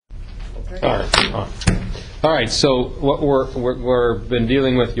All right. So what we're been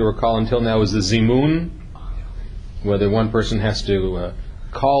dealing with, you recall until now, is the zimun, whether one person has to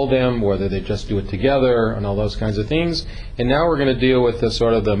call them, whether they just do it together, and all those kinds of things. And now we're going to deal with the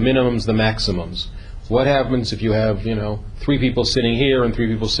sort of the minimums, the maximums. What happens if you have, 3 people sitting here and 3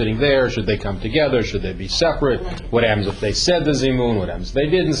 people sitting there? Should they come together? Should they be separate? What happens if they said the zimun? What happens if they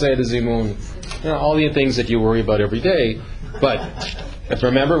didn't say the zimun? All the things that you worry about every day. But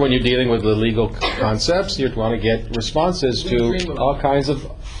remember, when you're dealing with the legal concepts, you want to get responses to all kinds of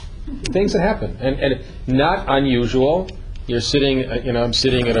things that happen. And not unusual. You're sitting, I'm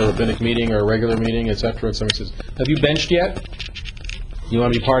sitting at a rabbinic meeting or a regular meeting, etc. And somebody says, "Have you benched yet? You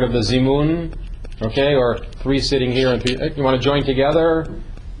want to be part of the zimun?" Okay, or 3 sitting here and 3. You want to join together?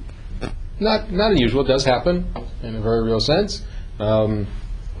 Not unusual. It does happen in a very real sense. You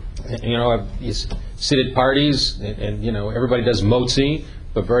sit at parties, and everybody does motzi,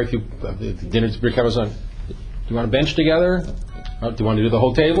 but very few dinners becomes on. Do you want to bench together? Do you want to do the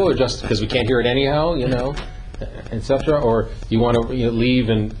whole table, or just because we can't hear it anyhow? Etc. Or you want to leave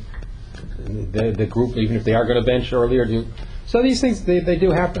and the group, even if they are going to bench earlier, so these things, they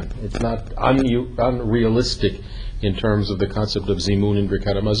do happen. It's not unrealistic in terms of the concept of zimun and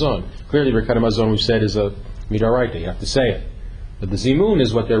Birkat Hamazon. Clearly, Birkat Hamazon, we've said, is a midaraita. You have to say it. But the zimun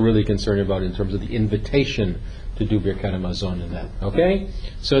is what they're really concerned about in terms of the invitation to do Birkat Hamazon in that. Okay?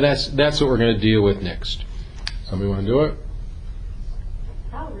 So that's what we're going to deal with next. Somebody want to do it?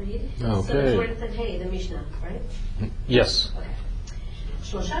 I'll read. Okay. So it's where it said, hey, the Mishnah, right? Yes. Okay.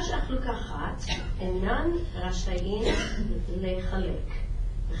 3 שאכלו כאחת אינן רשאים לחלק,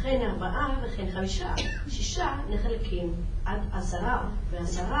 וכן 4 וכן 5, 6 נחלקים עד 10,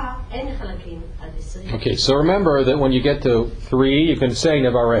 ו10 אין נחלקים עד 20. Okay, so remember that when you get to 3, you can say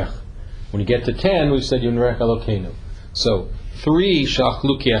Nevarech. When you get to 10, we've said Yunrech Elokeinu. So 3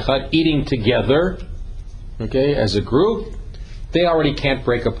 shachlu kiachat, eating together, okay, as a group, they already can't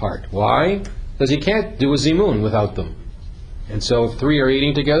break apart. Why? Because you can't do a zimun without them. And so if 3 are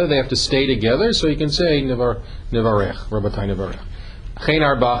eating together, they have to stay together, so you can say Nevarech, Rabbatai Nevarech. Chen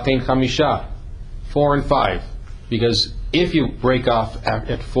arba, chen chamisha, 4 and 5. Because if you break off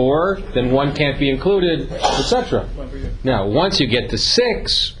at 4, then 1 can't be included, etc. Now, once you get to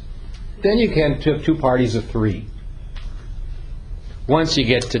 6, then you can have 2 parties of 3. Once you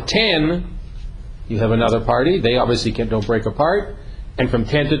get to 10, you have another party. They obviously don't break apart. And from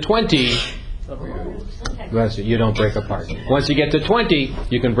 10 to 20, you don't break apart. Once you get to 20,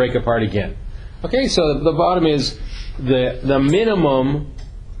 you can break apart again. Okay, so the bottom is the minimum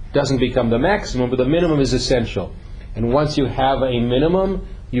doesn't become the maximum, but the minimum is essential. And once you have a minimum,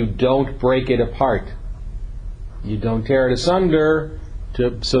 you don't break it apart. You don't tear it asunder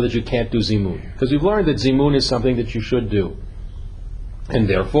so that you can't do zimun. Because we've learned that zimun is something that you should do. And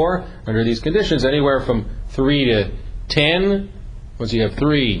therefore, under these conditions, anywhere from 3 to 10, once you have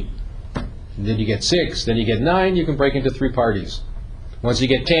 3, then you get 6, then you get 9, you can break into 3 parties. Once you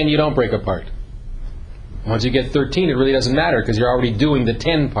get 10, you don't break apart. Once you get 13, it really doesn't matter because you're already doing the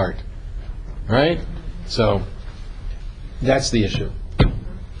 10 part. Right? So, that's the issue.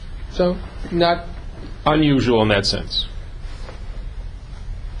 So, not unusual in that sense.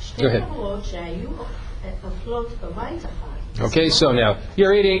 Go ahead. Okay, so now,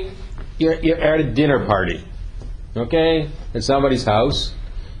 you're at a dinner party. Okay? At somebody's house.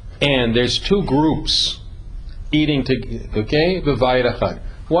 And there's 2 groups eating together, okay?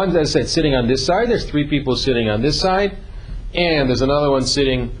 One, as I said, sitting on this side. There's 3 people sitting on this side. And there's another one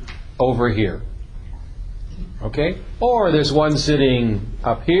sitting over here. Okay? Or there's one sitting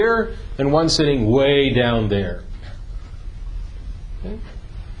up here and one sitting way down there. Okay?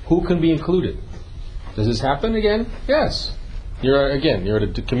 Who can be included? Does this happen again? Yes. You're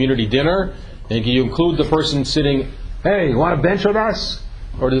at a community dinner, and you include the person sitting, hey, you want to bench with us?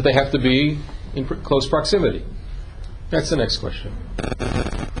 Or do they have to be in close proximity? That's the next question.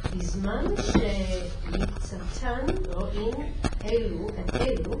 בזמן שמקצתן רואים אלו את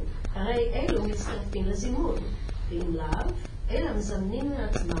אלו, הרי אלו מצטרפים לזימון. ואם לאו, אלו מזמנים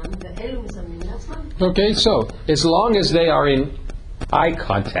לעצמם ואלו מזמנים לעצמם. Okay, so as long as they are in eye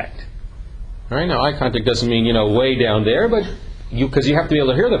contact. All right, now eye contact doesn't mean, way down there, but because you have to be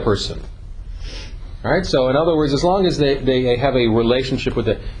able to hear the person. All right, so in other words, as long as they have a relationship with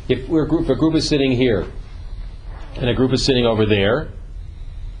it. If a group is sitting here and a group is sitting over there,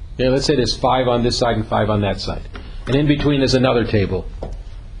 let's say there's 5 on this side and 5 on that side, and in between there's another table.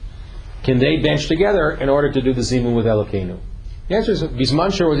 Can they bench together in order to do the zimun with Elokeinu? The answer is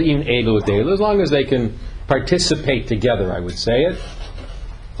Bizman was even elu with elu, as long as they can participate together. I would say it.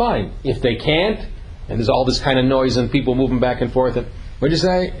 Fine. If they can't, and there's all this kind of noise and people moving back and forth, and what'd you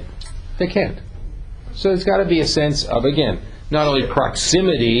say? They can't. So there's got to be a sense of, again, not only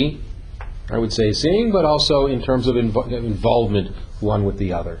proximity, I would say, seeing, but also in terms of involvement one with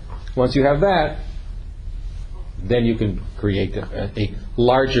the other. Once you have that, then you can create a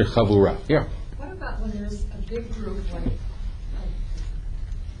larger chavura. Yeah. What about when there's a big group, like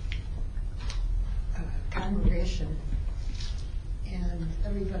a congregation, and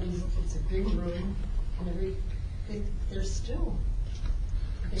it's a big room, and they're still.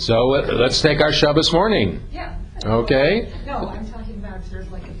 So let's take our Shabbos morning. Yeah. Okay. No, I'm talking about if there's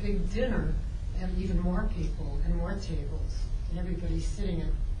like a big dinner and even more people and more tables, and everybody's sitting at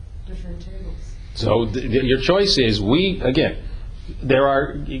different tables. So your choice is, there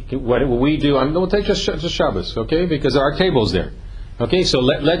are, what we do, we'll take just Shabbos, okay, because there are tables there. Okay, so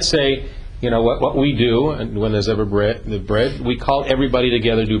let's say, what we do, and when there's ever bread, we call everybody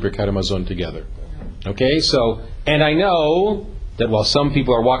together, do Birkat Hamazon together. Okay, so, and I know that while some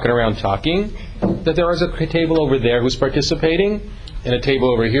people are walking around talking, that there is a table over there who's participating, and a table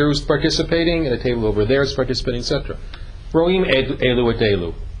over here who's participating, and a table over there is participating, etc. Roim elu et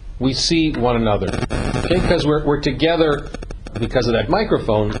elu. We see one another, okay? Because we're together because of that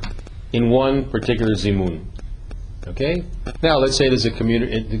microphone in one particular zimun. Okay. Now let's say there's a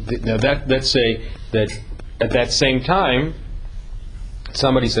community. Now let's say that at that same time,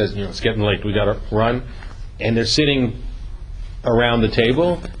 somebody says, it's getting late, we got to run, and they're sitting around the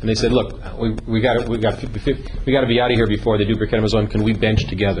table, and they said, look, we got to be out of here before they do Birkat Hamazon. Can we bench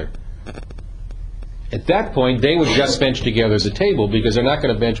together? At that point, they would just bench together as a table, because they're not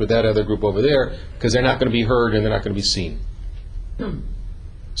going to bench with that other group over there, because they're not going to be heard and they're not going to be seen.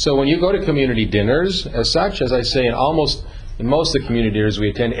 So when you go to community dinners, as such, as I say, in most of the community dinners we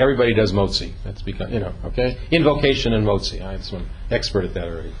attend, everybody does motzi. That's because, okay? Invocation and motzi. I'm an expert at that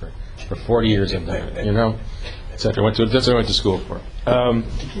already for 40 years in there, etc. That's what I went to school for. And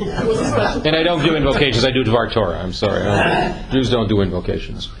I don't do invocations, I do Dvar Torah. I'm sorry. Jews don't do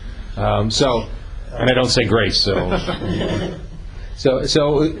invocations. And I don't say grace, so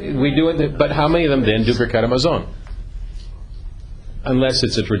we do it. But how many of them then do Birkat Hamazon? Unless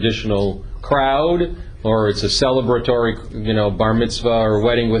it's a traditional crowd, or it's a celebratory, bar mitzvah or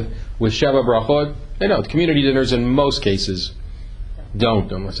wedding with Sheva Berachot. Community dinners in most cases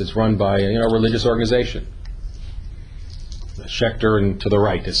don't, unless it's run by a religious organization. The Schechter and to the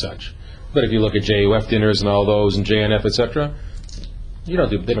right as such. But if you look at JUF dinners and all those, and JNF, etc., they don't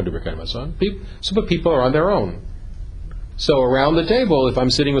do Birkat Hamazon. But people are on their own. So around the table, if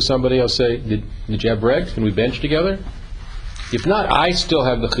I'm sitting with somebody, I'll say, did you have bread? Can we bench together? If not, I still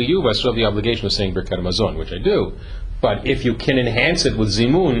have the chiyuv, I still have the obligation of saying Birkat Hamazon, which I do. But if you can enhance it with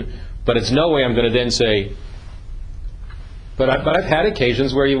zimun, but it's no way I'm going to then say. But I've had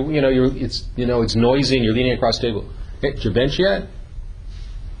occasions where it's noisy and you're leaning across the table. Hey, did you bench yet?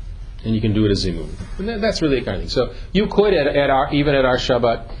 And you can do it as zimun. And that's really the kind of thing. So you could, even at our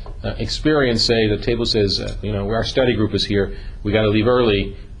Shabbat experience, say the table says, our study group is here. We got to leave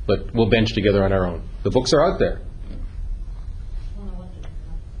early, but we'll bench together on our own. The books are out there.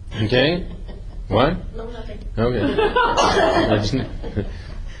 Okay? What? No, nothing.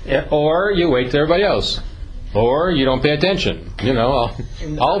 Okay. Or you wait till everybody else. Or you don't pay attention.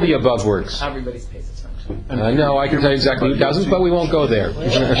 All the above works. Everybody pays attention. No, I can tell you exactly who doesn't, but we won't go there.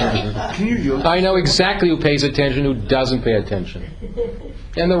 I know exactly who pays attention, who doesn't pay attention.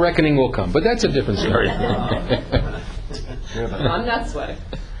 And the reckoning will come. But that's a different story. I'm not sweating.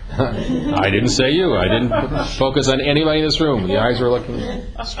 I didn't say you. I didn't focus on anybody in this room. The eyes were looking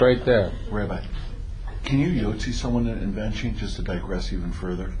straight there. Rabbi, can you yotzi someone in benching, just to digress even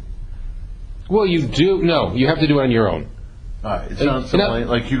further? Well, you do. No, you have to do it on your own. It's not something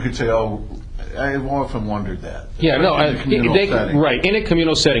like you could say, I've often wondered that. Yeah, no, in a communal setting. Right, in a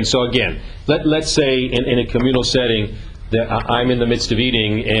communal setting. So again, let's say in a communal setting that I'm in the midst of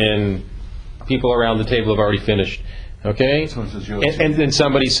eating and people around the table have already finished. Okay? And then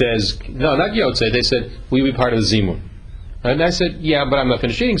somebody says, no, not Yotze, they said, will you be part of the Zimun? And I said, yeah, but I'm not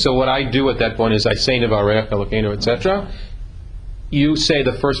finished eating. So what I do at that point is I say Nevarech, Elokeinu, etc. You say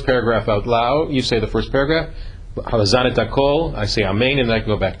the first paragraph out loud. You say the first paragraph. Havazanet Hakol, I say Amen, and I can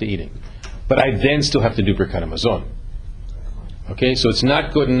go back to eating. But I then still have to do Birkat Hamazon. Okay? So it's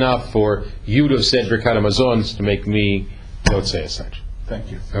not good enough for you to have said Birkat Hamazon to make me Yotze as such.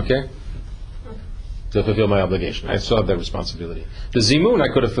 Thank you. Okay? To fulfill my obligation. I still have that responsibility. The Zimun I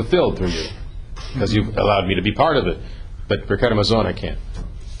could have fulfilled through you, because you've allowed me to be part of it. But Birkat Hamazon I can't.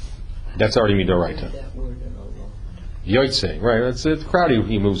 That's already Midoraita. Yoitze, right? That's the crowd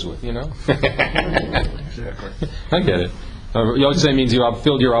he moves with, Exactly. I get it. Yoitze means you have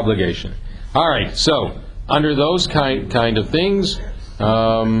filled your obligation. All right, so under those kind of things,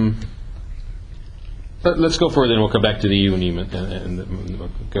 But let's go further, and we'll come back to the Yunim.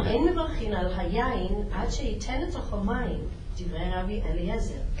 Go ahead. אין מברכים על היין עד שייתן לתוכו מים, דברי רבי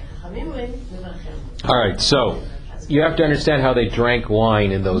אליעזר. החכמים אומרים מברכים. All right, so you have to understand how they drank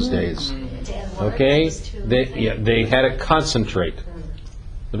wine in those days. Okay? They had a concentrate.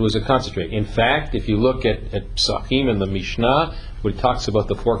 It was a concentrate. In fact, if you look at Psachim in the Mishnah, where it talks about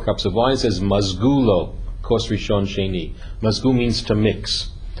the 4 cups of wine, it says mazgulo, kos rishon sheni. Mazgu means to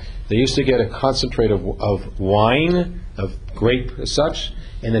mix. They used to get a concentrate of wine, of grape as such,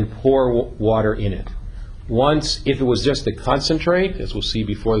 and then pour water in it. Once, if it was just a concentrate, as we'll see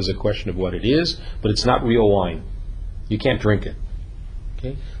before, there's a question of what it is, but it's not real wine. You can't drink it.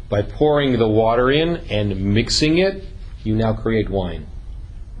 Okay? By pouring the water in and mixing it, you now create wine.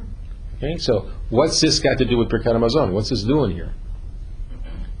 Okay, so what's this got to do with Birkat Hamazon? What's this doing here?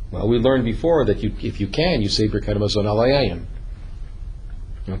 Well, we learned before that if you can, you say Birkat Hamazon al hayayin.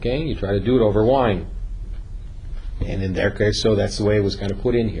 Okay, you try to do it over wine. And in their case, so that's the way it was kind of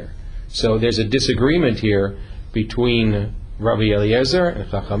put in here. So there's a disagreement here between Rabbi Eliezer and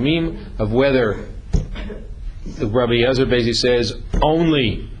Chachamim of whether Rabbi Eliezer basically says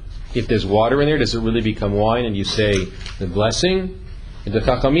only if there's water in there does it really become wine and you say the blessing. And the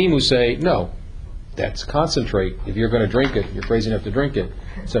Chachamim who say, no, that's concentrate. If you're going to drink it, you're crazy enough to drink it,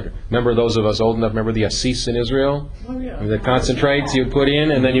 etc. Remember those of us old enough, remember the asis in Israel? Oh, yeah. The concentrates you put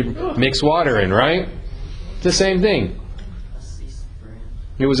in and then you mix water in, right? It's the same thing.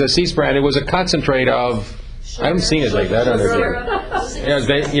 It was a asis brand. It was a concentrate of, I haven't seen it like that.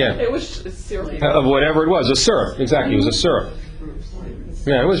 It was syrup. Of whatever it was, a syrup. Exactly, it was a syrup.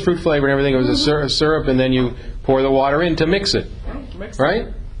 Yeah, it was fruit flavored and everything. It was a syrup, and then you pour the water in to mix it. Right?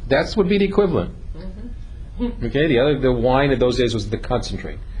 That would be the equivalent. Okay, the wine in those days was the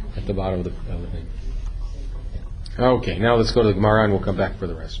concentrate at the bottom of the thing. Okay, now let's go to the Gemara and we'll come back for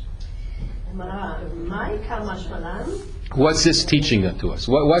the rest. What's this teaching to us?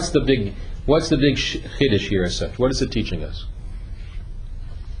 What's the big chiddush here as such? What is it teaching us?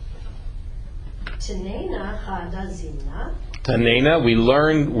 Tanena, we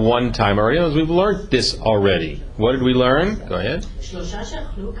learned one time already. We've learned this already. What did we learn? Go ahead.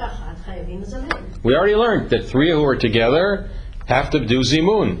 We already learned that 3 who are together have to do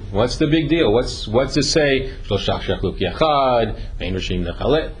zimun. What's the big deal? What's it say?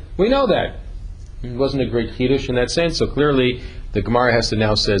 We know that. It wasn't a great chiddush in that sense. So clearly, the Gemara has to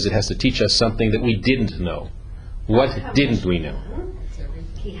now says it has to teach us something that we didn't know. What didn't we know?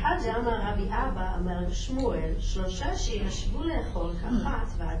 כי אמר רבי אבא, אמר שמואל, 3 שישבו לאכול כאחת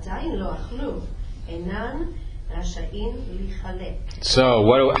ועדיין לא אכלו, אינן רשאים להיחלק. So,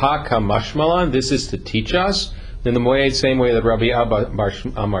 Hakamashmalan, this is to teach us, in the same way that Rabbi Abba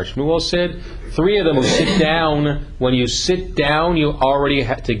Amar Shmuel said, 3 of them who sit down, when you sit down, you already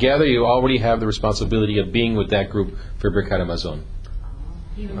together, you already have the responsibility of being with that group for Birkat Hamazon.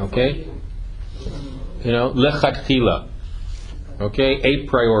 Okay? Lechatchila. Okay, a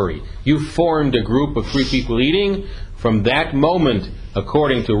priori. You formed a group of 3 people eating. From that moment,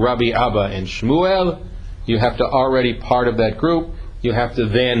 according to Rabbi Abba and Shmuel, you have to already part of that group. You have to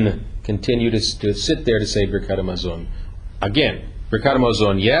then continue to sit there to say Birkat Hamazon. Again, Birkat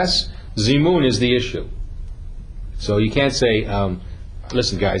Hamazon, yes. Zimun is the issue. So you can't say,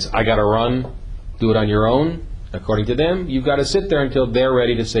 listen guys, I got to run. Do it on your own. According to them, you've got to sit there until they're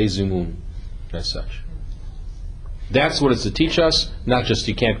ready to say Zimun. As such. That's what it's to teach us, not just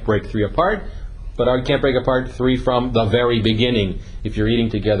you can't break 3 apart, but you can't break apart 3 from the very beginning if you're eating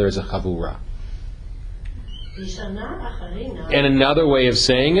together as a chavura. And another way of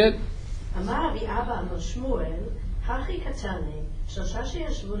saying it,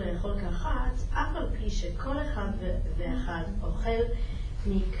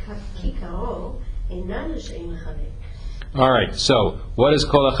 all right, so what is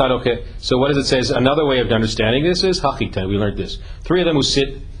kol echad? Okay, so what does it say? Another way of understanding this is hachitan. We learned this. 3 of them who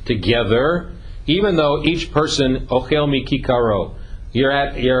sit together, even though each person ochel mikikaro,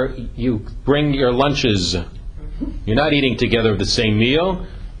 you bring your lunches. You're not eating together the same meal,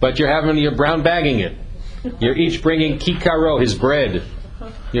 but you're brown bagging it. You're each bringing kikaro, his bread.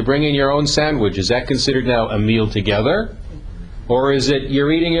 You're bringing your own sandwich. Is that considered now a meal together, or is it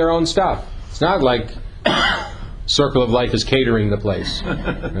you're eating your own stuff? It's not like Circle of Life is catering the place.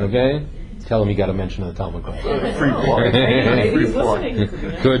 Okay? Tell him you got to mention the Talmud. Free pork.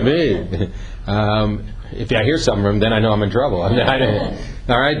 Could be. If I hear something from him, then I know I'm in trouble. All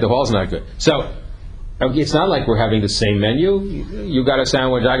right? The hall's not good. So, it's not like we're having the same menu. You got a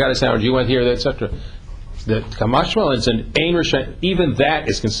sandwich, I got a sandwich, you went here, etc. The Kamashmal is an Ein Rishon. Even that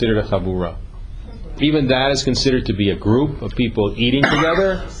is considered a Chavura. even that is considered to be a group of people eating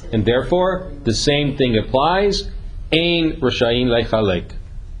together, and therefore the same thing applies. Ein Rashayin Lechalek.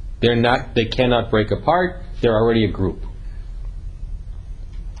 They cannot break apart. They're already a group.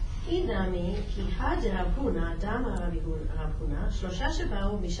 אינמי, כי חד רב הונא, דם רב הונא, שלושה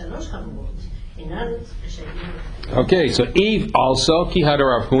שבאו משלוש חבורות, אינן רשאים. Okay, so Eve also, ki had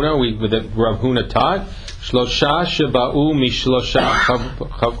Rav Huna, with the Rav Huna taught, shlosha sheba'u mishlosha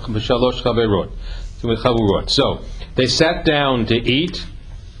b'shalosh chaverot. So, they sat down to eat,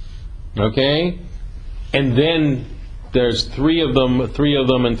 okay, and then there's three of them.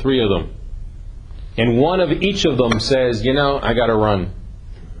 And one of each of them says, I gotta run.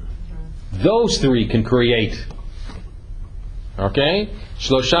 Those three can create. Okay?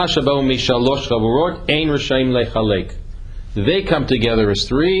 Shlosha shabau mishalosh chavurot ein rishayim lechalek. They come together as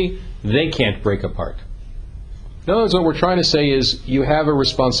three. They can't break apart. In other words, what we're trying to say is you have a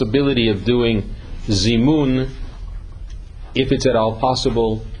responsibility of doing zimun if it's at all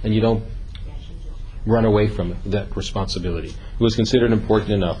possible, and you don't run away from it, that responsibility. It was considered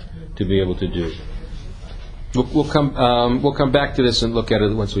important enough to be able to do. We'll come back to this and look at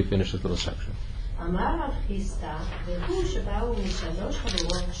it once we finish this little section. All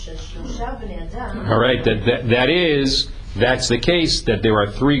right, that's the case, that there are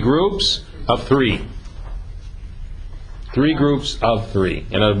three groups of three. Three groups of three.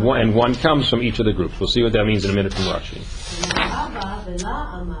 And one comes from each of the groups. We'll see what that means in a minute from Rashi.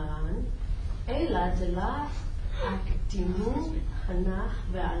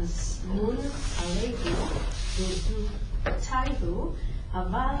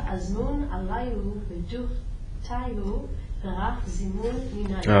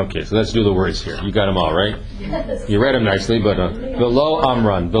 Okay, so let's do the words here. You got them all, right? You read them nicely, but below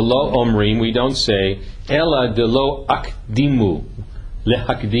Amran, below Omrim, we don't say Ela delo akdimu.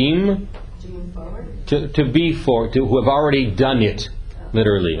 Lehakdim, to be for, to who have already done it,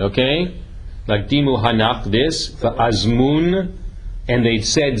 literally, okay? Like dimu hanach, this, the azmun, and they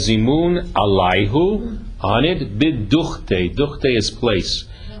said zimun alaihu, on it, biduchte. Duchte is place.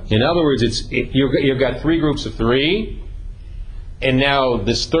 In other words, you've got three groups of three, and now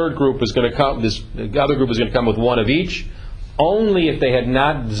this third group is going to come. The other group is going to come with one of each, only if they had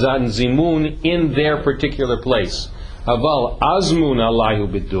not done zimun in their particular place. Aval azmun alaihu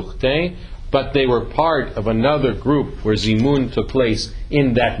biduchte, but they were part of another group where zimun took place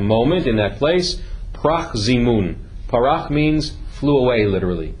in that moment, in that place. Prach zimun. Parach means flew away,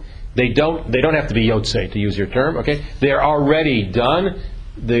 literally. They don't have to be yotzei, to use your term, okay? They're already done.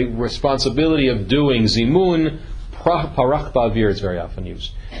 The responsibility of doing zimun, parach ba'avir is very often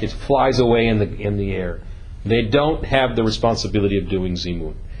used. It flies away in the air. They don't have the responsibility of doing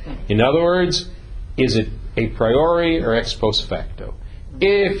zimun. In other words, is it a priori or ex post facto?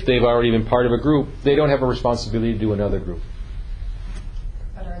 If they've already been part of a group, they don't have a responsibility to do another group.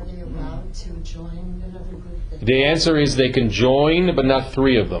 But are they allowed to join another group? The answer is they can join, but not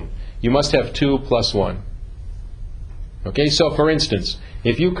three of them. You must have 2 plus 1. Okay, so for instance,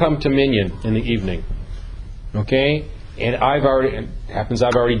 if you come to Minyan in the evening, okay, and I've already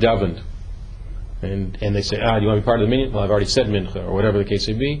davened, and they say, do you want to be part of the Minyan? Well, I've already said Mincha, or whatever the case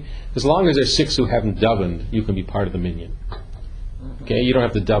may be. As long as there's 6 who haven't davened, you can be part of the Minyan. Okay, you don't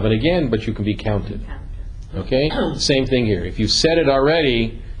have to daven again, but you can be counted. Okay, same thing here. If you said it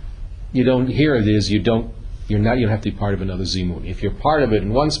already, you don't hear it is, you don't have to be part of another zimun. If you're part of it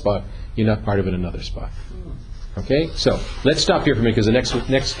in one spot, you're not part of it in another spot. Okay, so let's stop here for a minute, because the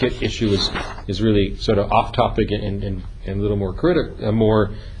next issue is really sort of off topic and a little more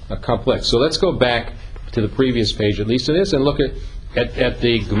more complex. So let's go back to the previous page, at least in this, and look at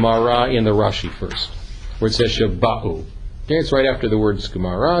the Gemara in the Rashi first, where it says Shaba'u. Okay, it's right after the words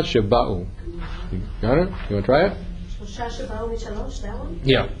Gemara, Shaba'u. Got it? You want to try it? That one?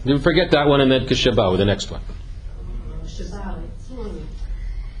 Yeah, you forget that one and then Shaba'u, the next one.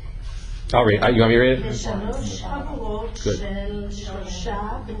 All right, you want me to read it?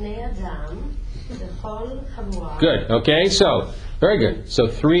 Good, okay, so, very good. So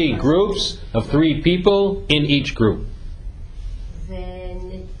 3 groups of 3 people in each group.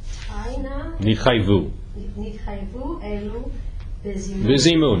 Nitchayvu.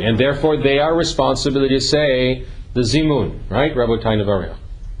 Zimun. And therefore they are responsible to say the zimun, right? Rabotai Nevarech.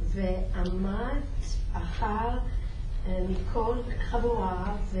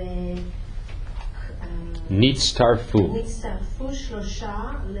 Nitztarfu.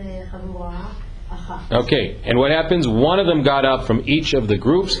 Okay, and what happens? One of them got up from each of the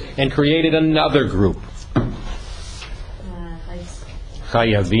groups and created another group.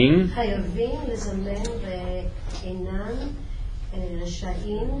 Chayavim.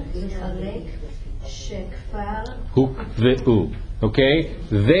 שכבר Hu ve'u. Okay?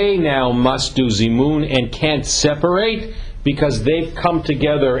 They now must do zimun and can't separate because they've come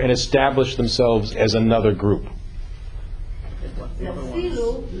together and established themselves as another group.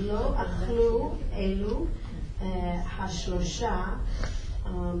 ואפילו לא אכלו אלו השלושה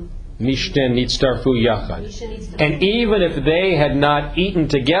Mishten nitztarfu yachad. שנצטרפו. And even if they had not eaten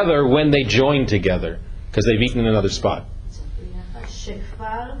together when they joined together, because they've eaten in another spot.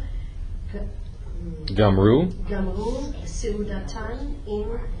 שכבר Gamru, גמרו סעודתן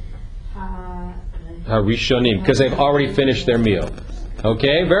עם harishonim, because they've already finished their meal.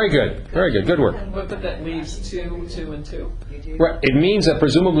 Okay, very good, good work. But that leaves 2, 2, and 2. Right. It means that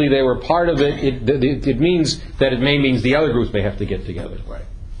presumably they were part of it. It means that it means the other groups may have to get together. Right.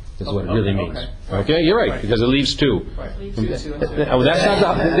 That's what it really means. Okay. Okay, you're right, because it leaves 2. Right. 2, 2, and 2. Oh, that's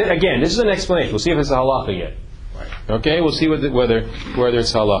not again, this is an explanation. We'll see if it's a halacha yet. Right. Okay, we'll see whether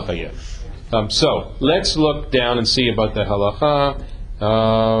it's halacha yet. So let's look down and see about the halacha.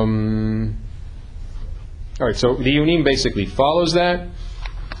 All right, so the Yunim basically follows that.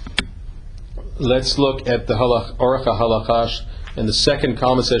 Let's look at the Oracha Halachash, and the second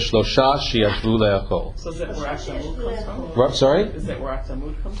column says Shlosha Shiashvu Le'achol. So is that where Aktamud comes from? What, sorry? Is that where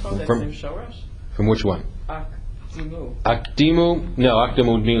Aktamud comes from? That From- same shorash? From which one? Aktimu. Akdimu? No,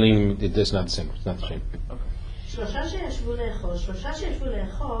 Akdimu meaning it's not the same. It's not the same. שלושה שישבו לאכול, שלושה שישבו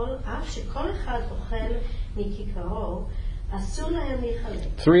לאכול, אף שכל אחד אוכל מכיכרו, אסור להם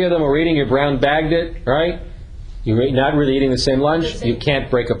להיחלק. 3 of them were eating, you brown bagged it, right? You're not really eating the same lunch, you can't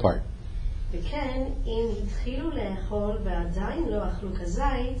break apart. וכן, אם התחילו לאכול ועדיין לא אכלו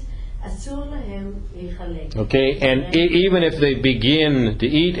כזית, אסור להם להיחלק. Okay, and even if they begin to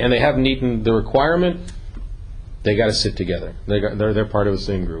eat and they haven't eaten the requirement, they got to sit together. They're part of the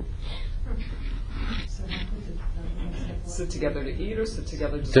same group. Sit together to eat or sit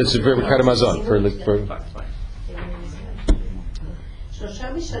together to It's for Karamazon. For Fine.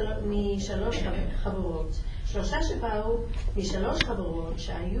 שלושה משלוש חברות, שלושה שבאו משלוש חברות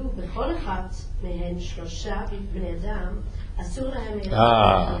שהיו בכל אחת מהן שלושה בני אדם, אסור להם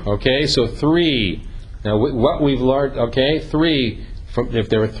okay, so 3. Now what we've learned, okay, 3, if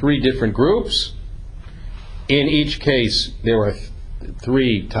there were 3 different groups, in each case there were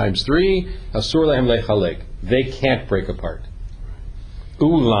 3 times 3, asur lahem lechalek. They can't break apart.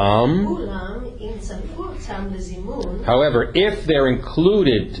 Ulam, אולם אם צרפו אותם לזימון, however, if they're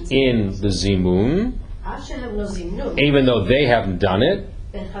included in the zimun, אף שהם לא זימנו, even though they haven't done it,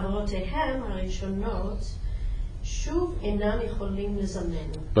 בחברותיהם הראשונות שוב אינם יכולים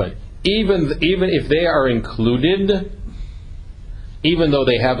לזמן. but even if they are included, even though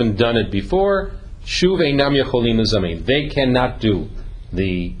they haven't done it before, shuv einam yacholim lezamin. They cannot do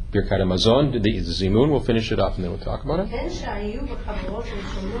the Birkat Hamazon, the zimun. We'll finish it off and then we'll talk about it. כן שהיו בחברות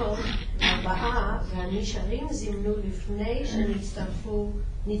ראשונות 4 והנשארים זימנו לפני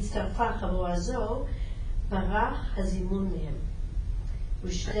שנצטרפה חברה זו, ברח הזימון מהם.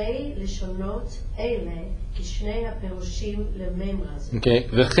 ושתי לשונות אלה כשני הפירושים למימרה זו. Okay,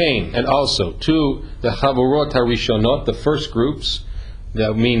 v'chein, and also to the Chavurot HaRishonot, the first groups,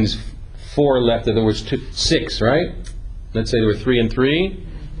 that means 4 left. In other words, 6, right? Let's say there were 3 and 3.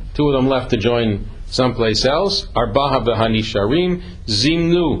 2 of them left to join someplace else. Arbaha v'hanisharim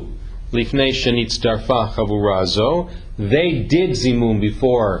zimnu lifnei shenitzdarfa chavura zo. They did zimun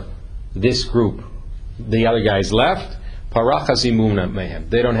before this group. The other guys left. Paracha zimuna mehem.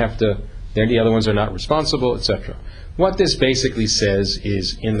 They don't have to. The other ones are not responsible, etc. What this basically says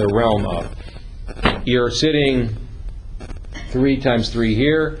is in the realm of you're sitting 3 times 3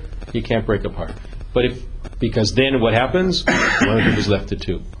 here, you can't break apart. But because then what happens? One of them is left to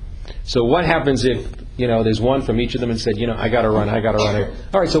 2. So what happens if, there's one from each of them and said, I got to run.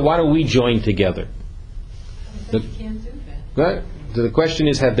 All right, so why don't we join together? You can't do that. Right? So the question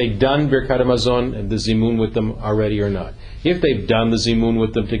is, have they done Birkat Hamazon and the Zimun with them already or not? If they've done the Zimun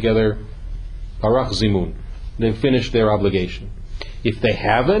with them together, Parach Zimun, they've finished their obligation. If they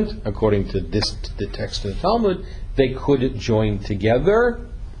haven't, according to the text of the Talmud, they could join together,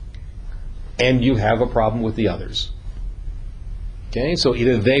 and you have a problem with the others. Okay, so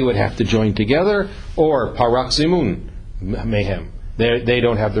either they would have to join together, or Parach Zimun Mehem. They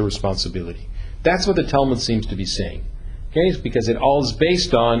don't have the responsibility. That's what the Talmud seems to be saying. Okay, because it all is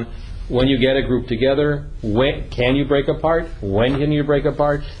based on when you get a group together, when can you break apart, when can you break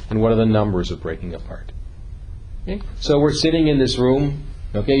apart, and what are the numbers of breaking apart. Okay? So we're sitting in this room.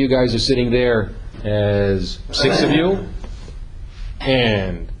 Okay, you guys are sitting there as 6 of you,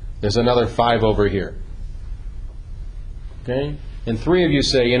 and there's another 5 over here. Okay, and 3 of you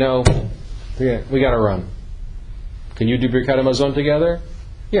say, we got to run. Can you do Birkat Hamazon together?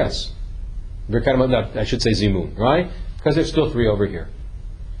 Yes. Birkat Hamazon, no, I should say Zimun, right? Because there's still 3 over here.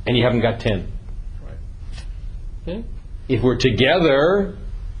 And you haven't got 10. Right. Okay? If we're together,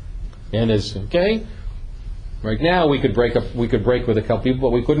 and it's okay, right now we could break with a couple people,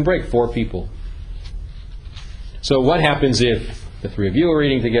 but we couldn't break 4 people. So what happens if the 3 of you are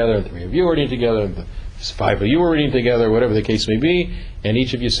eating together, the 3 of you are eating together, the 5 of you are eating together, whatever the case may be, and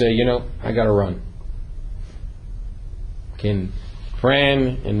each of you say, I got to run. Can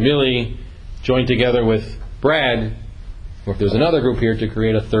Fran and Millie join together with Brad, or if there's another group here, to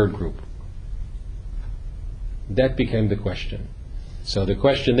create a 3rd group? That became the question. So the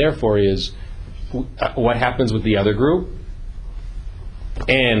question, therefore, is what happens with the other group,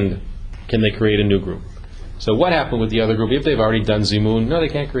 and can they create a new group? So what happened with the other group? If they've already done Zimun, no, they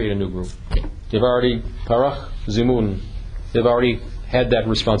can't create a new group. They've already Parach Zimun. They've already had that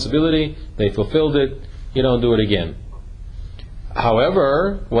responsibility. They fulfilled it. You don't do it again.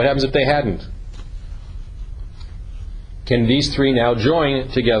 However, what happens if they hadn't? Can these 3 now join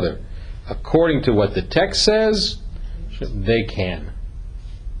together? According to what the text says, they can.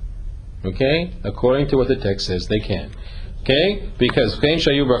 Okay? According to what the text says, they can. Okay? Because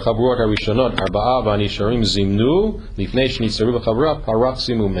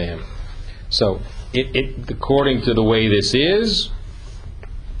so, according to the way this is,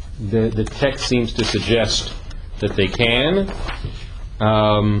 the text seems to suggest that they can.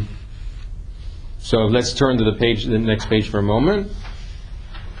 So let's turn to the next page for a moment.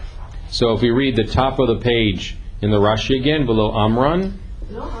 So if we read the top of the page in the Rashi again, below Amran.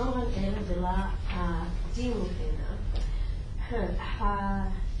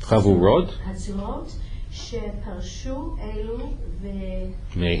 חבורות שפרשו אלו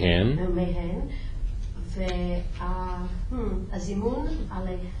מהן והזימון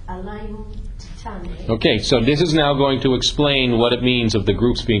עליהם תתנה. Okay, so this is now going to explain what it means of the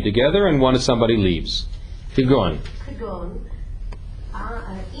groups being together and when somebody leaves. כגון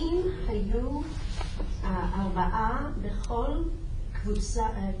אם היו 4 בכל קבוצה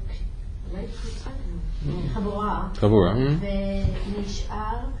חבורה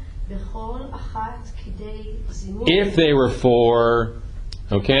ונשאר בכל אחת כדי זימון. If they were 4,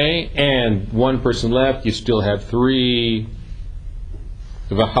 okay, and 1 person left, you still have 3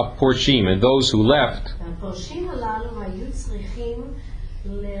 והפורשים, and those who left, הפורשים הללו היו צריכים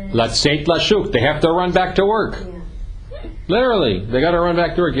לצאת לשוק, they have to run back to work. Literally, they got to run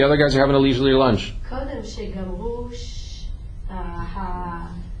back to work. The other guys are having a leisurely lunch. קודם שגמרו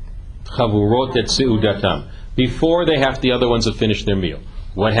חבורות את סעודתם. Before they have the other ones to finish their meal.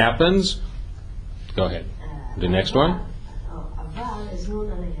 What happens? Go ahead. The next one. אבל הזמון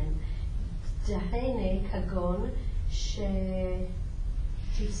עליהם דהנה כגון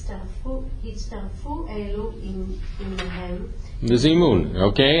שהצטרפו אלו עמהם. The Zimun.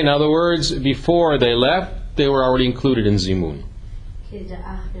 Okay, in other words, before they left, they were already included in Zimun.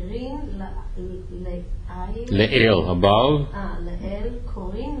 כדאחרים Le'el, above. לאל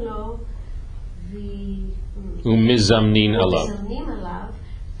קוראים לו ומזמנין עליו. ומזמנים עליו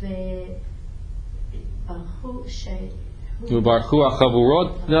וברחו Ubarchu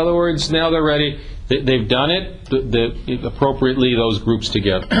achavurot. In other words, now they're ready. They've done it. Appropriately, those groups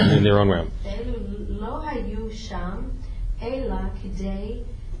together in their own realm. אלו לא היו שם אלא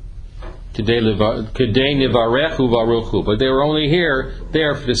Kedei nivarech uvaruchu. But they were only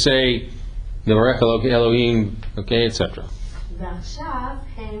there to say nivarech Elohim, okay, etc. ועכשיו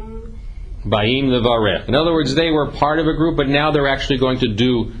הם Ba'im levarech. In other words, they were part of a group, but now they're actually going to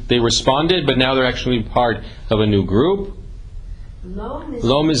do. They responded, but now they're actually part of a new group.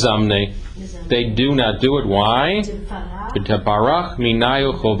 Lo mizamne. They do not do it. Why? B'taparach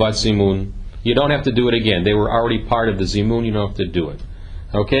minayu chovat zimun. You don't have to do it again. They were already part of the zimun. You don't have to do it.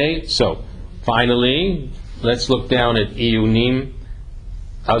 Okay. So, finally, let's look down at iyunim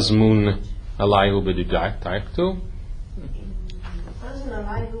azmun alayhu b'dudaytu.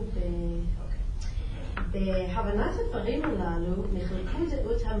 בהבנת הדברים הללו נחלקו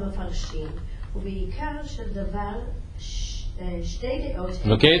דעות המפרשים ובעיקר של דבר שתי דעות.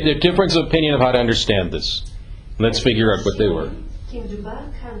 Okay, the difference of opinion of how to understand this. Let's figure out what they were. כי מדובר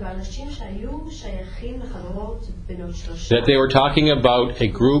כאן באנשים שהיו שייכים לחברות בנות 3. That they were talking about a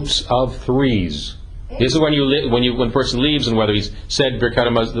groups of 3s. This is when when a person leaves and whether he's said Birkat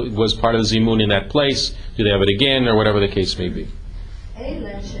Hamazon was part of the Zimun in that place, do they have it again or whatever the case may be.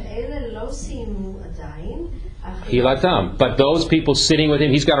 אלה שאלה לא סיימו עדיין. Hilatam. But those people sitting with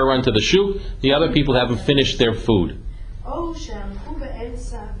him, he's got to run to the shuk. The other people haven't finished their food. או שהלכו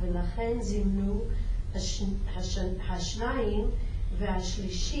באמצע ולכן זימנו השניים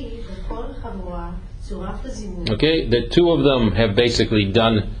והשלישי בכל חבורה צורף לזימון. Okay, the two of them have basically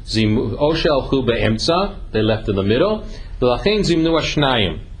done zimun. O she'alchu be'emtza, they left in the middle. V'lachein zimnu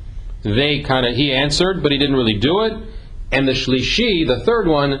hashnayim. He answered, but he didn't really do it. And the shlishi, the third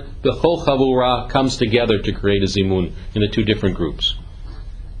one, b'chol chavura, comes together to create a zimun in the two different groups.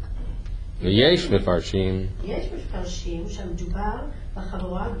 Yesh mefarshim. יש מפרשים שהמדובר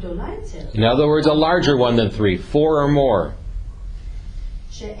בחבורה הגדולה יותר. In other words, a larger one than three, 4 or more.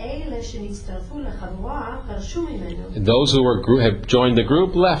 שאלה שנצטרפו לחבורה פרשו ממנו. Those who have joined the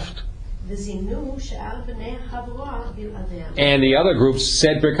group left. וזימנו שאר בני החבורה בלעדיהם. And the other groups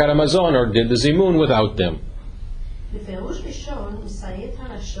said Birkat Hamazon or did the zimun without them. בפירוש ראשון מסייט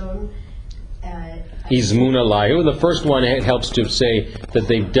הלשון Izmun alayhu. The first one, it helps to say that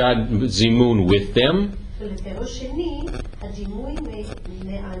they've done zimun with them. ולפירוש שני הדימוי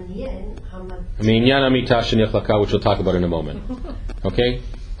מעניין Minyan amitah shenichlaka, which we'll talk about in a moment. Okay?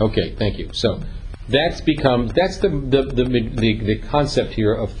 Okay, thank you. So that's the concept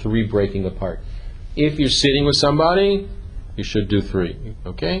here of 3 breaking apart. If you're sitting with somebody, you should do 3.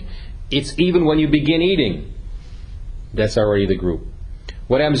 Okay? It's even when you begin eating. That's already the group.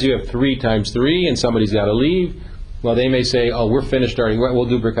 What happens if you have 3 times 3 and somebody's got to leave? Well, they may say, oh, we're finished already. We'll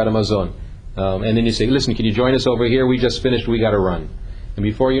do Birkat Hamazon. And then you say, listen, can you join us over here? We just finished. We got to run. And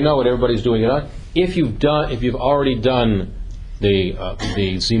before you know it, everybody's doing it. If you've already done the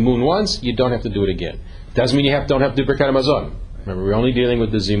zimun once, you don't have to do it again. Doesn't mean you don't have to do Birkat Hamazon. Remember, we're only dealing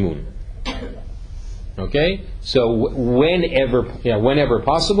with the zimun. Okay? So whenever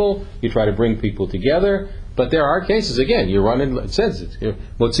possible, you try to bring people together. But there are cases, again, you run in, it says it,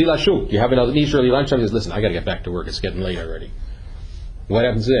 Motzi Lashuk, you have an Israeli lunchtime, you say, listen, I got to get back to work, it's getting late already. What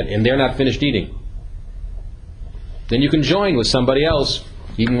happens then? And they're not finished eating. Then you can join with somebody else,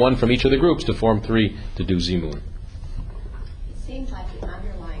 even one from each of the groups, to form 3 to do zimun. It seems like the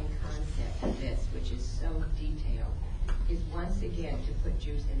underlying concept of this, which is so detailed, is once again to put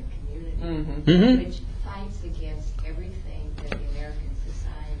Jews in a community, which fights against everything that the American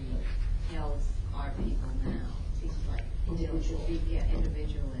society tells our people now. It seems like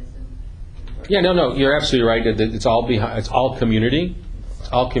individualism. Yeah, no, you're absolutely right. It's all community. It's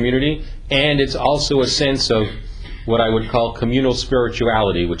all community, and it's also a sense of what I would call communal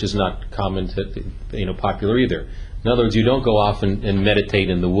spirituality, which is not common to popular either. In other words, you don't go off and meditate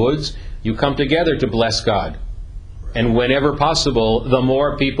in the woods. You come together to bless God, and whenever possible, the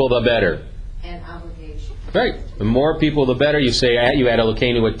more people, the better. And obligation. Right. The more people, the better. You say you had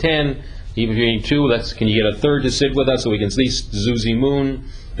Elokeinu at 10. Even if you need 2, can you get a third to sit with us so we can at least do zimun,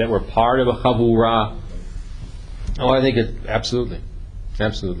 that we're part of a chavura? Oh, I think it absolutely.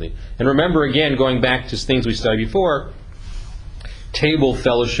 Absolutely. And remember, again, going back to things we studied before, table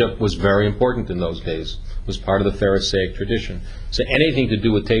fellowship was very important in those days. It was part of the Pharisaic tradition. So anything to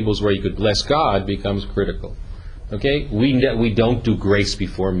do with tables where you could bless God becomes critical. Okay? We don't do grace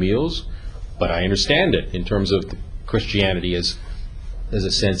before meals, but I understand it in terms of Christianity as a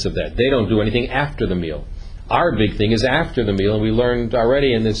sense of that. They don't do anything after the meal. Our big thing is after the meal, and we learned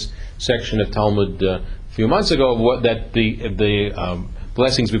already in this section of Talmud a few months ago that the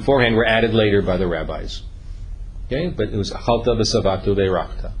blessings beforehand were added later by the rabbis. Okay, but it was Achalta v'Savatu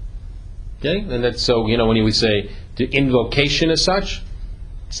ve'Rachta. Okay, and that's so. When we say the invocation as such,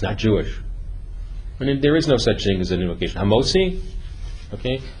 it's not Jewish. I mean, there is no such thing as an invocation. Hamotzi.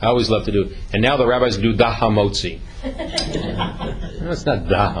 Okay, I always love to do. And now the rabbis do da hamotzi. No, it's not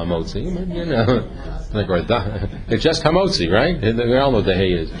da hamotzi. It's just hamotzi, right? We all know what the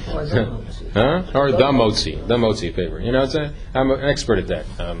hay is. Huh? Or the motzi favor. I'm an expert at that.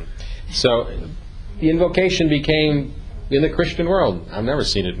 So the invocation became in the Christian world. I've never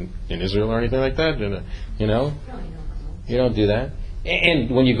seen it in Israel or anything like that. You don't do that. And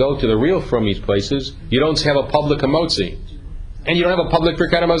when you go to the real Frummies places, you don't have a public hamotzi. And you don't have a public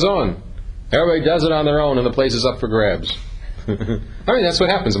Birkat Hamazon. Everybody does it on their own, and the place is up for grabs. I mean, that's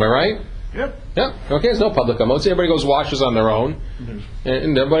what happens. Am I right? Yep. Okay, there's no public motzi. Everybody goes washes on their own,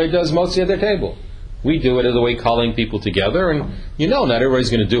 and everybody does motzi at their table. We do it as a way calling people together, and not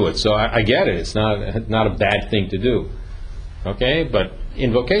everybody's going to do it. So I get it. It's not a bad thing to do. Okay, but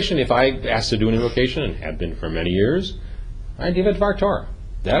invocation, if I asked to do an invocation, and have been for many years, I give it Dvar Torah.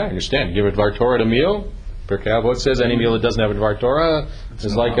 That I understand. Give it Dvar Torah at a meal. Pirkei Avot says any meal that doesn't have a Dvar Torah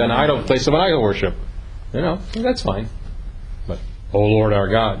is like an idol, place of an idol worship. That's fine. But, oh Lord our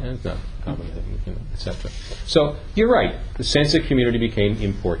God, it's not common, etc. So, you're right. The sense of community became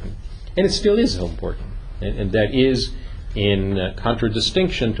important. And it still is so important. And that is in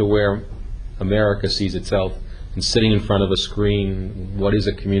contradistinction to where America sees itself. And sitting in front of a screen, what is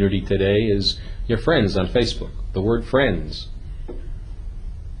a community today is your friends on Facebook. The word friends.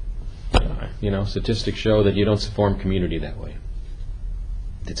 statistics show that you don't form community that way.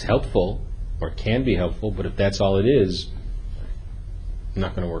 It's helpful, or can be helpful, but if that's all it is,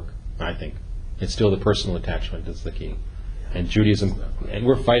 not going to work, I think. It's still the personal attachment that's the key. And Judaism, and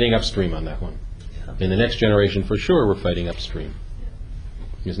we're fighting upstream on that one. In the next generation, for sure, we're fighting upstream.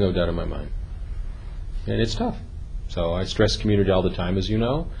 There's no doubt in my mind. And it's tough. So I stress community all the time, as you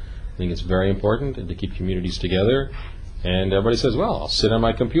know. I think it's very important to keep communities together. And everybody says, well, I'll sit on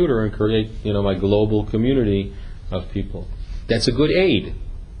my computer and create, my global community of people. That's a good aid.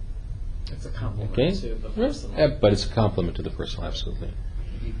 It's a compliment Okay? to the personal. But it's a compliment to the personal, absolutely.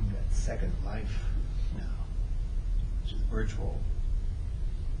 Even that Second Life now, which is virtual.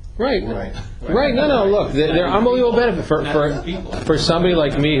 Right. Right. Right. No. Look, they're unbelievable benefit for somebody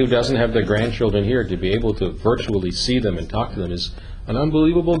like me who doesn't have their grandchildren here to be able to virtually see them and talk to them is an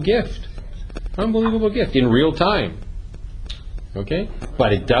unbelievable gift. Unbelievable gift in real time. Okay,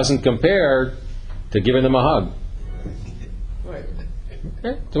 but it doesn't compare to giving them a hug. Right.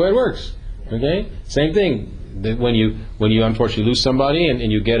 Okay? That's the way it works. Okay, same thing. That when you unfortunately lose somebody and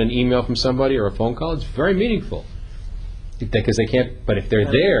you get an email from somebody or a phone call, it's very meaningful. Because they can't, but if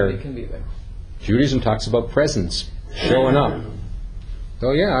they're there, They can be there. Judaism talks about presence, showing up.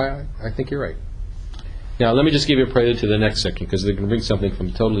 So yeah, I think you're right. Now let me just give you a prelude to the next section, because they're going to bring something from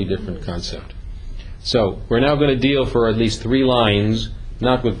a totally different concept. So we're now going to deal for at least 3 lines,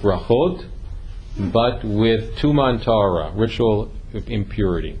 not with brachot, but with tuman Torah, ritual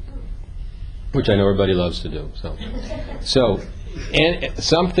impurity, which I know everybody loves to do. So and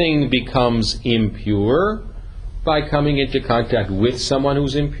something becomes impure by coming into contact with someone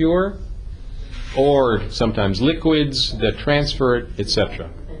who's impure, or sometimes liquids that transfer it,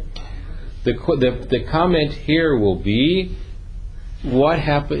 etc. The comment here will be, what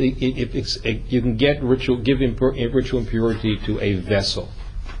happens if you can give ritual impurity to a vessel?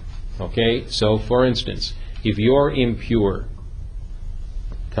 Okay, so for instance, if you're impure,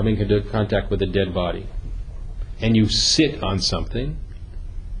 coming into contact with a dead body, and you sit on something,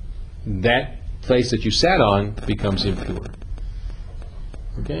 that place that you sat on becomes impure.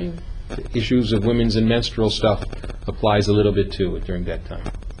 Okay? The issues of women's and menstrual stuff applies a little bit to it during that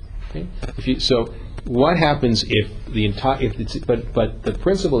time. Okay? So what happens if but the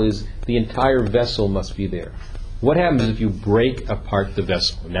principle is the entire vessel must be there. What happens if you break apart the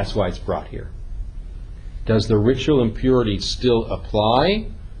vessel? And that's why it's brought here. Does the ritual impurity still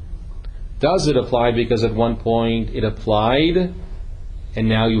apply? Does it apply because at one point it applied and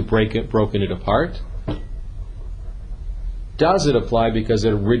now you've broken it apart? Does it apply because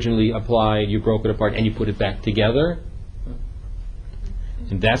it originally applied, you broke it apart, and you put it back together?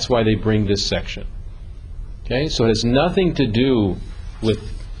 And that's why they bring this section. Okay, so it has nothing to do with,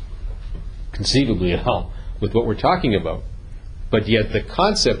 conceivably at all, with what we're talking about. But yet the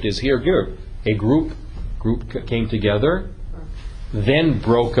concept is here, a group came together, then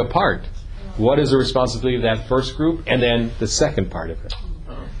broke apart. What is the responsibility of that first group, and then the second part of it?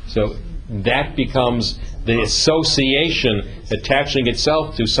 So that becomes the association attaching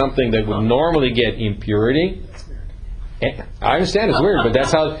itself to something that would normally get impurity. I understand it's weird, but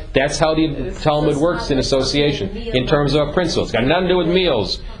that's how the Talmud works in association in terms of a principle. It's got nothing to do with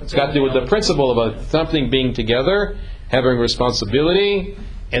meals. It's got to do with the principle of something being together, having responsibility,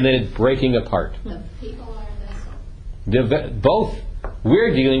 and then it breaking apart. The people are a vessel. Both.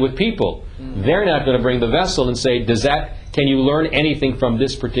 We're dealing with people. They're not going to bring the vessel and say, can you learn anything from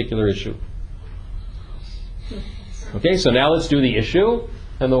this particular issue? Okay, so now let's do the issue,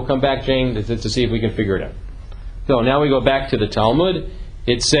 and we'll come back, Jane, to see if we can figure it out. So now we go back to the Talmud.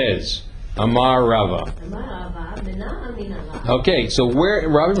 It says, Amar Rava. Okay, so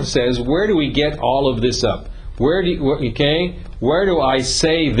Rava says, where do we get all of this up? Where do I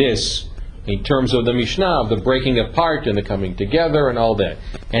say this in terms of the Mishnah, of the breaking apart and the coming together and all that?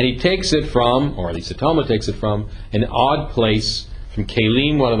 And he takes it from, or at least the Talmud takes it from, an odd place, from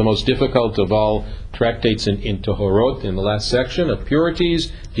Kelim, one of the most difficult of all tractates in Tohorot, in the last section, of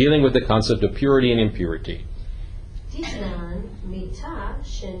purities, dealing with the concept of purity and impurity.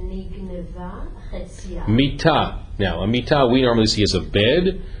 Mita. Now, a mita we normally see as a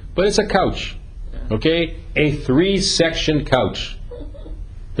bed, but it's a couch. Okay? A 3-section couch.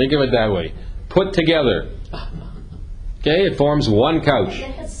 Think of it that way. Put together. Okay? It forms one couch.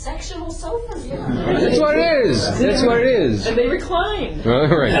 They had sectional sofas. That's what it is. That's what it is. And they reclined.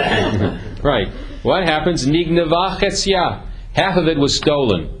 Right. Right. What happens? Nigneva chetzia. Half of it was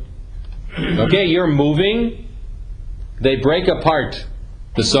stolen. Okay, you're moving. They break apart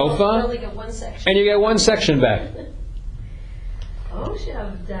the sofa, only get one section. and you get one section back. או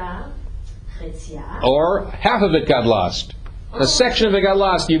שעבדה חציה, Or half of it got lost. A section of it got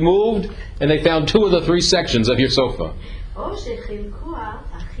lost. You moved, and they found 2 of the 3 sections of your sofa. או שחילקו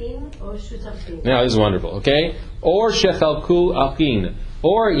אחים או שותפים. Now, this is wonderful, okay? Or shechalku achin.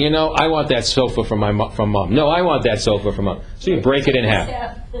 Or, I want that sofa from mom. No, I want that sofa from mom. So you break it in half.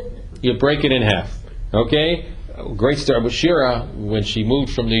 You break it in half. Okay? Great story. But Shira, when she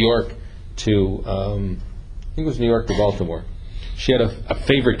moved from New York to, I think it was New York to Baltimore, she had a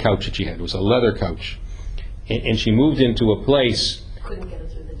favorite couch that she had. It was a leather couch. And she moved into a place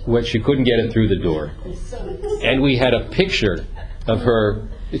where she couldn't get it through the door. And we had a picture of her.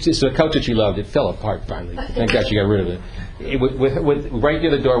 It's just a couch that she loved. It fell apart finally. Thank God she got rid of it. With right near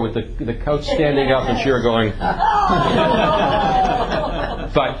the door with the couch standing up and Shira going.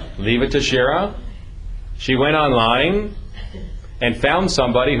 But leave it to Shira. She went online and found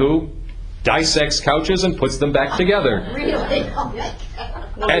somebody who dissects couches and puts them back together. Really?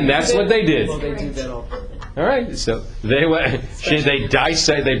 And that's what they did. Well, they do that all. All right, so they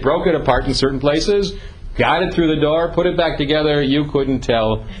broke it apart in certain places, got it through the door, put it back together. You couldn't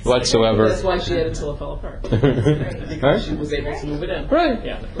tell whatsoever. That's why she had it till it fell apart. Right? She was able to move it in. Right.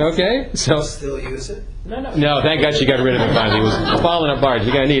 Yeah. Okay. So. Still use it? No, thank God she got rid of it finally. It was falling apart.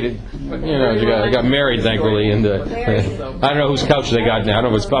 She got needed. She got married, thankfully, and I don't know whose couch they got now. I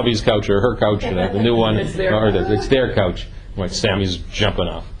don't know if it's Bobby's couch or her couch. The new one, It's their it's their couch. Like Sammy's jumping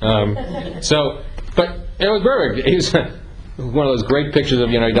off. But it was perfect. It was one of those great pictures of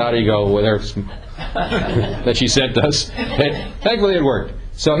Darigo with her that she sent us. And thankfully, it worked.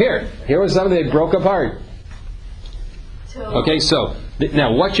 So here was something they broke apart. Okay, so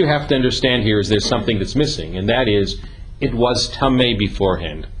now what you have to understand here is there's something that's missing, and that is it was tameh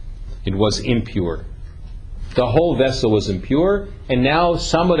beforehand. It was impure. The whole vessel was impure, and now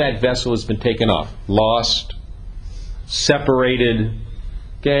some of that vessel has been taken off, lost, separated.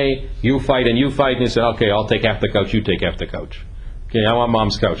 Okay, you fight, and you say, okay, I'll take half the couch, you take half the couch. Okay, I want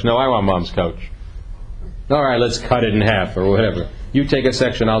mom's couch. No, I want mom's couch. All right, let's cut it in half or whatever. You take a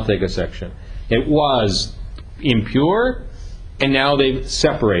section, I'll take a section. It was impure, and now they've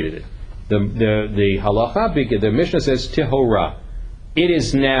separated it. The halacha, the Mishnah says tehora. It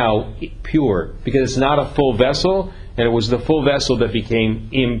is now pure because it's not a full vessel, and it was the full vessel that became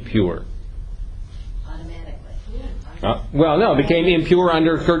impure. Well, no, it became impure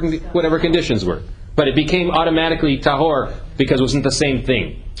under whatever conditions were. But it became automatically tahor because it wasn't the same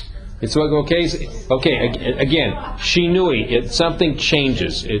thing. It's okay. Again, shinui. Something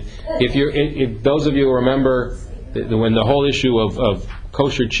changes. If those of you who remember when the whole issue of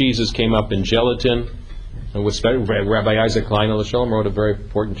kosher cheeses came up in gelatin, Rabbi Isaac Klein Shalom wrote a very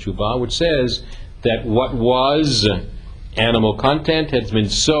important shuvah, which says that what was animal content has been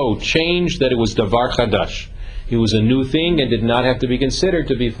so changed that it was davar chadash. It was a new thing and did not have to be considered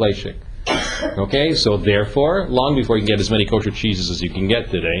to be fleishik. Okay, so therefore, long before you can get as many kosher cheeses as you can get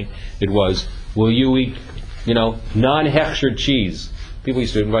today, it was, will you eat, non-hechsher cheese? People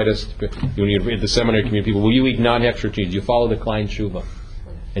used to invite us, when you at the seminary community, people, will you eat non-hechsher cheese? You follow the Klein Shuvah.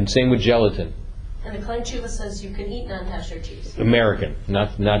 And same with gelatin. And the Klein Shuvah says you can eat non-hechsher cheese. American,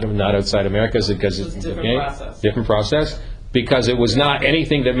 not outside America, because it's different process. Because it was not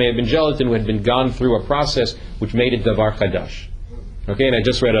anything that may have been gelatin, had been gone through a process which made it davar chadash. Okay, and I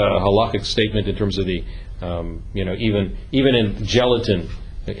just read a halakhic statement in terms of the, even in gelatin,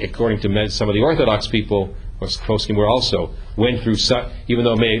 according to some of the Orthodox people, poskim were also went through. Even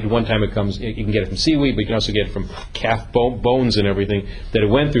though one time it comes, you can get it from seaweed, but you can also get it from calf bones and everything. That it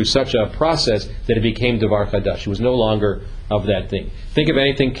went through such a process that it became davar chadash. It was no longer of that thing. Think of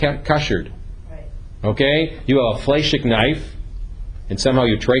anything kashered. Okay, you have a fleishik knife, and somehow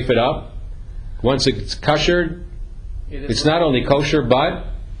you trafe it up. Once it's kashered, it's not only kosher, but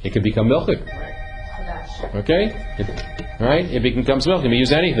it can become milchik. Okay, it becomes milk. It can be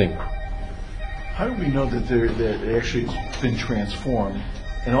used anything. How do we know that it actually has been transformed?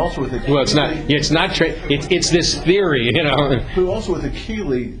 And also with the well, it's not. It's this theory, But also with the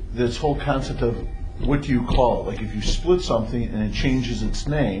kili, this whole concept of what do you call it? Like if you split something and it changes its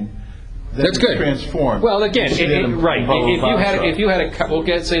name. That's good. Transformed. Well, again, right. If you had a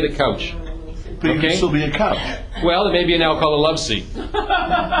let's say the couch. But it can still be a couch. Well, it may be now called a love seat.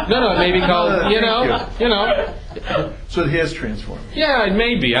 No, it may be called, So it has transformed. Yeah, it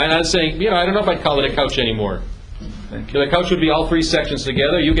may be. I'm not saying, I don't know if I'd call it a couch anymore. Thank you. The couch would be all 3 sections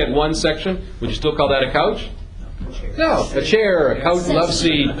together. You get one section. Would you still call that a couch? No, a chair, a couch, love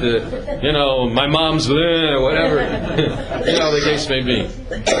seat, my mom's, whatever, the case may be.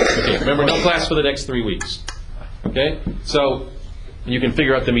 Okay, remember, no class for the next 3 weeks. Okay, so You can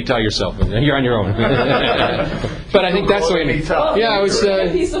figure out the mitah yourself. You're on your own. But I think that's the way. Yeah, I was. Get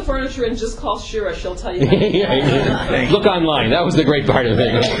a piece of furniture and just call Shira. She'll tell you. Look online. That was the great part of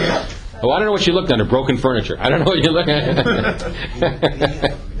it. Oh, I don't know what you looked under. Broken furniture. I don't know what you looked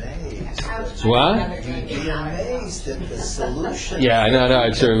at. What? You'd be amazed at the solution. Yeah, no,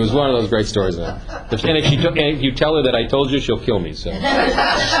 it's true. It was one of those great stories. And if you tell her that I told you, she'll kill me. So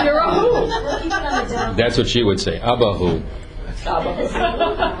Shira who? that's what she would say. Abahu.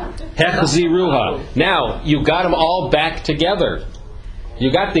 Hechziruha. Now, you got them all back together.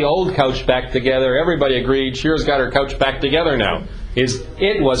 You got the old couch back together. Everybody agreed. Shira's got her couch back together now.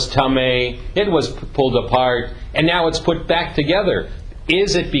 It was tameh, it was pulled apart, and now it's put back together.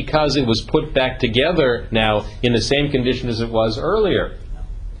 Is it because it was put back together now in the same condition as it was earlier?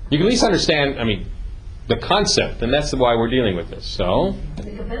 You can at least understand, the concept, and that's why we're dealing with this. So,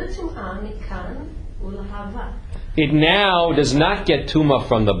 it now does not get tumah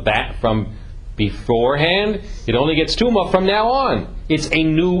from beforehand. It only gets tumah from now on. It's a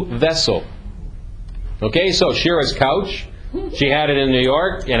new vessel. Okay, so Shira's couch, she had it in New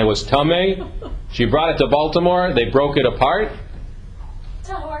York, and it was tameh. She brought it to Baltimore. They broke it apart.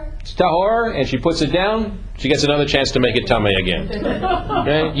 It's tahor, and she puts it down. She gets another chance to make it tameh again.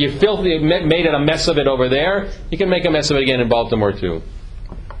 Okay? You filthy made it a mess of it over there. You can make a mess of it again in Baltimore too.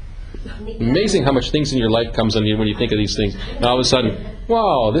 Amazing how much things in your life comes on you when you think of these things. And all of a sudden,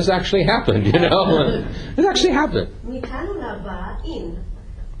 wow, this actually happened. It actually happened.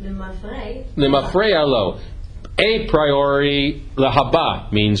 Lemafrei alo. A priori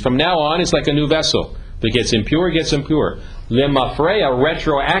lahaba means from now on it's like a new vessel. If it gets impure, it gets impure. Lemafreya,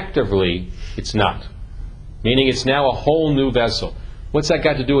 retroactively, it's not. Meaning it's now a whole new vessel. What's that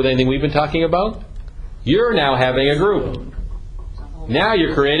got to do with anything we've been talking about? You're now having a group. Now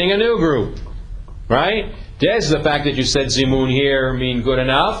you're creating a new group. Right? Does the fact that you said zimun here mean good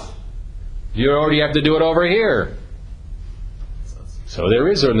enough? You already have to do it over here. So there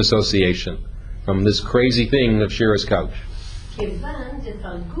is an association from this crazy thing of Shira's couch.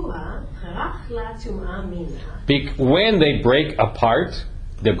 When they break apart,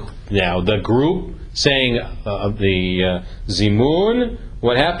 the group saying the zimun,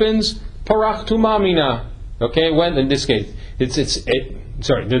 what happens? Parach tumamina. Okay, when in this case,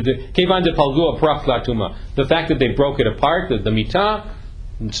 kevan de palgua parach latuma. The fact that they broke it apart, the mitah,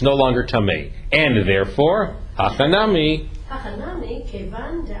 it's no longer tameh, and therefore hachanami.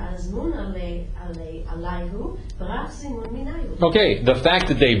 Okay, the fact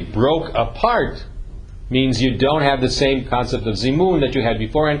that they broke apart means you don't have the same concept of zimun that you had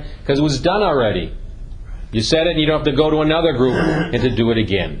beforehand because it was done already. You said it and you don't have to go to another group and to do it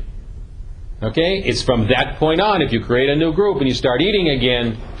again. Okay, it's from that point on, if you create a new group and you start eating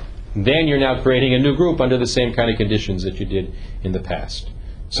again, then you're now creating a new group under the same kind of conditions that you did in the past.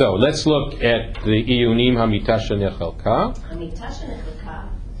 So let's look at the iyunim hamitah shenechalka. המיטה שנחלקה,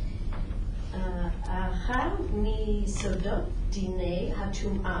 האחר מיסודות דיני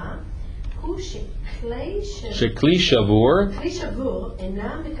הטומאה הוא Shekli shavur. כלי שבור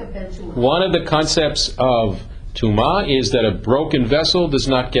אינם מקבל טומאה. One of the concepts of tumah is that a broken vessel does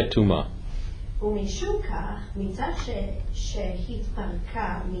not get tumah. ומשום כך, מצד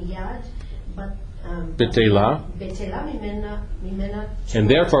שהתפרקה מיד Betela. ממנה And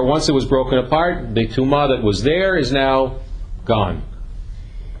therefore, once it was broken apart, the tumah that was there is now gone.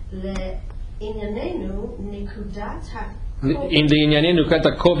 לענייננו נקודת In the inyanenu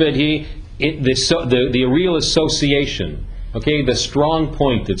kata koved the real association, okay, the strong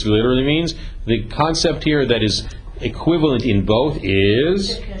point that literally means the concept here that is equivalent in both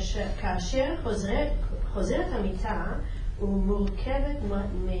is כאשר חוזרת המיטה ומורכבת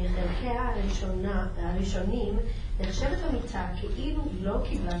מחלקיה הראשונים, נחשבת המיטה כאילו לא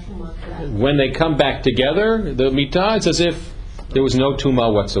קיבלה טומאה כלל. When they come back together, the mitah, it's as if there was no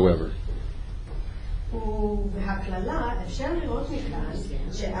tumah whatsoever. ובהכללה אפשר לראות מכאן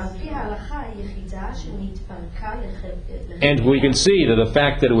שעל פי ההלכה היחידה שנתפרקה And we can see that the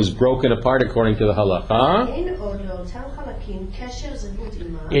fact that it was broken apart according to the halacha, אין עוד לאותם חלקים קשר זהות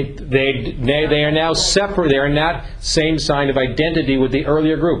עימה. they are now separate. They are not same sign of identity with the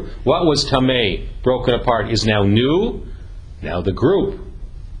earlier group. What was tameh, broken apart, is now new. Now the group,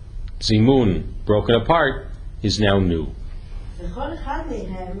 zimun, broken apart, is now new. וכל אחד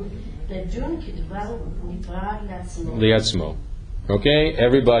מהם לדון כדבר נפרד לעצמו. Liatzmo. Okay,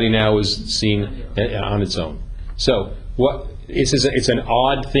 everybody now is seen on its own. So, it's an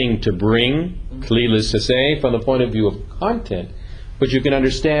odd thing to bring, klilis to say, from the point of view of content, but you can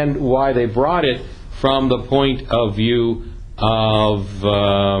understand why they brought it from the point of view of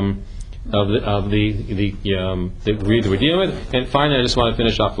that we're dealing with. And finally, I just want to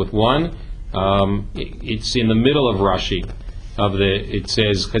finish off with one. It's in the middle of Rashi. It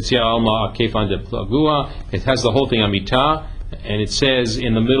says Chatzia Alma Kefan de Plagua. It has the whole thing Amita, and it says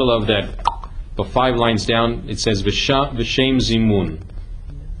in the middle of that, but 5 lines down, it says V'shem Zimun.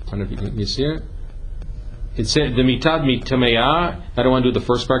 I don't know if you see it. It said the Mitad Mitameya. I don't want to do the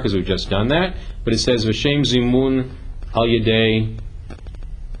first part because we've just done that, but it says V'shem Zimun Al Yedei.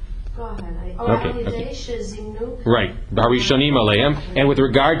 Go ahead. Okay. Right. Barishanim Aleim. And with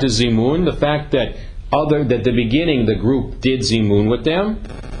regard to Zimun, the fact that at the beginning the group did Zimun with them,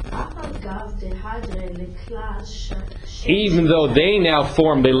 even though they now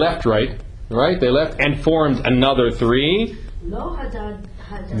formed, they left, right? They left and formed another 3.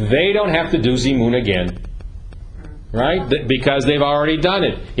 They don't have to do Zimun again. Right? Because they've already done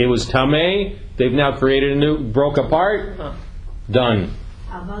it. It was Tameh. They've now created a new, broke apart. Done.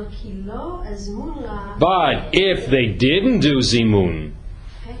 But if they didn't do Zimun,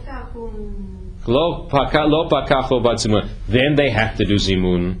 then they have to do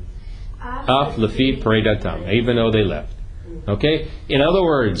Zimun. Af lefi predatam, even though they left. Okay? In other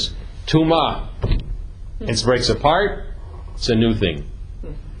words, Tuma, it breaks apart, it's a new thing.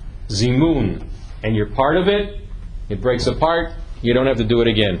 Zimun, and you're part of it, it breaks apart, you don't have to do it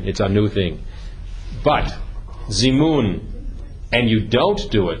again. It's a new thing. But Zimun, and you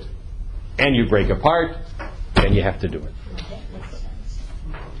don't do it, and you break apart, then you have to do it.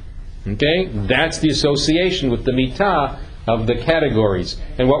 Okay? That's the association with the mitah of the categories.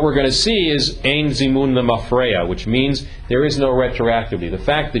 And what we're going to see is Ein Zimun Lemafreya, which means there is no retroactivity. The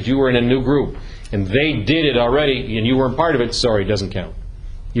fact that you were in a new group, and they did it already, and you weren't part of it, sorry, it doesn't count.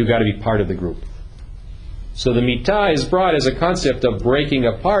 You've got to be part of the group. So the mitah is brought as a concept of breaking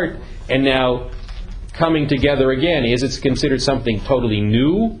apart and now coming together again. Is it considered something totally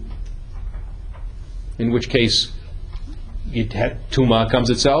new? In which case, Tuma comes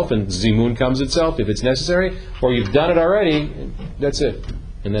itself and Zimun comes itself if it's necessary. Or you've done it already, that's it.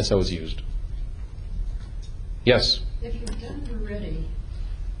 And that's how it's used. Yes? If you've done it already,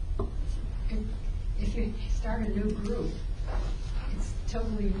 if you start a new group, it's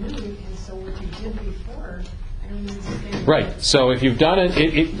totally new, and so what you did before, I don't understand. Right. So if you've done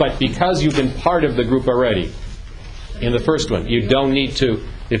it, but because you've been part of the group already, in the first one, you don't need to.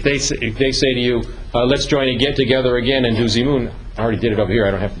 If they say to you, let's join and get together again and do Zimun, I already did it over here,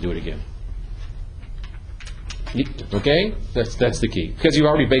 I don't have to do it again. Okay? That's the key. Because you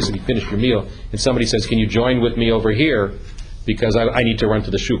already basically finished your meal, and somebody says, can you join with me over here, because I need to run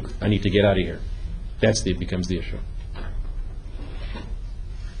to the shuk, I need to get out of here. It becomes the issue.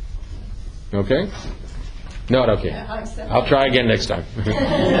 Okay? Not okay. I'll try again next time.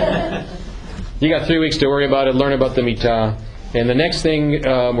 You got 3 weeks to worry about it, learn about the mitah. And the next thing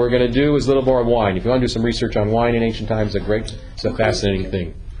we're going to do is a little more wine. If you want to do some research on wine in ancient times, it's a fascinating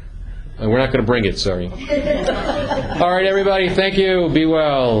thing. And we're not going to bring it, sorry. All right, everybody, thank you. Be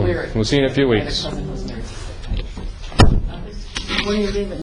well. We'll see you in a few weeks.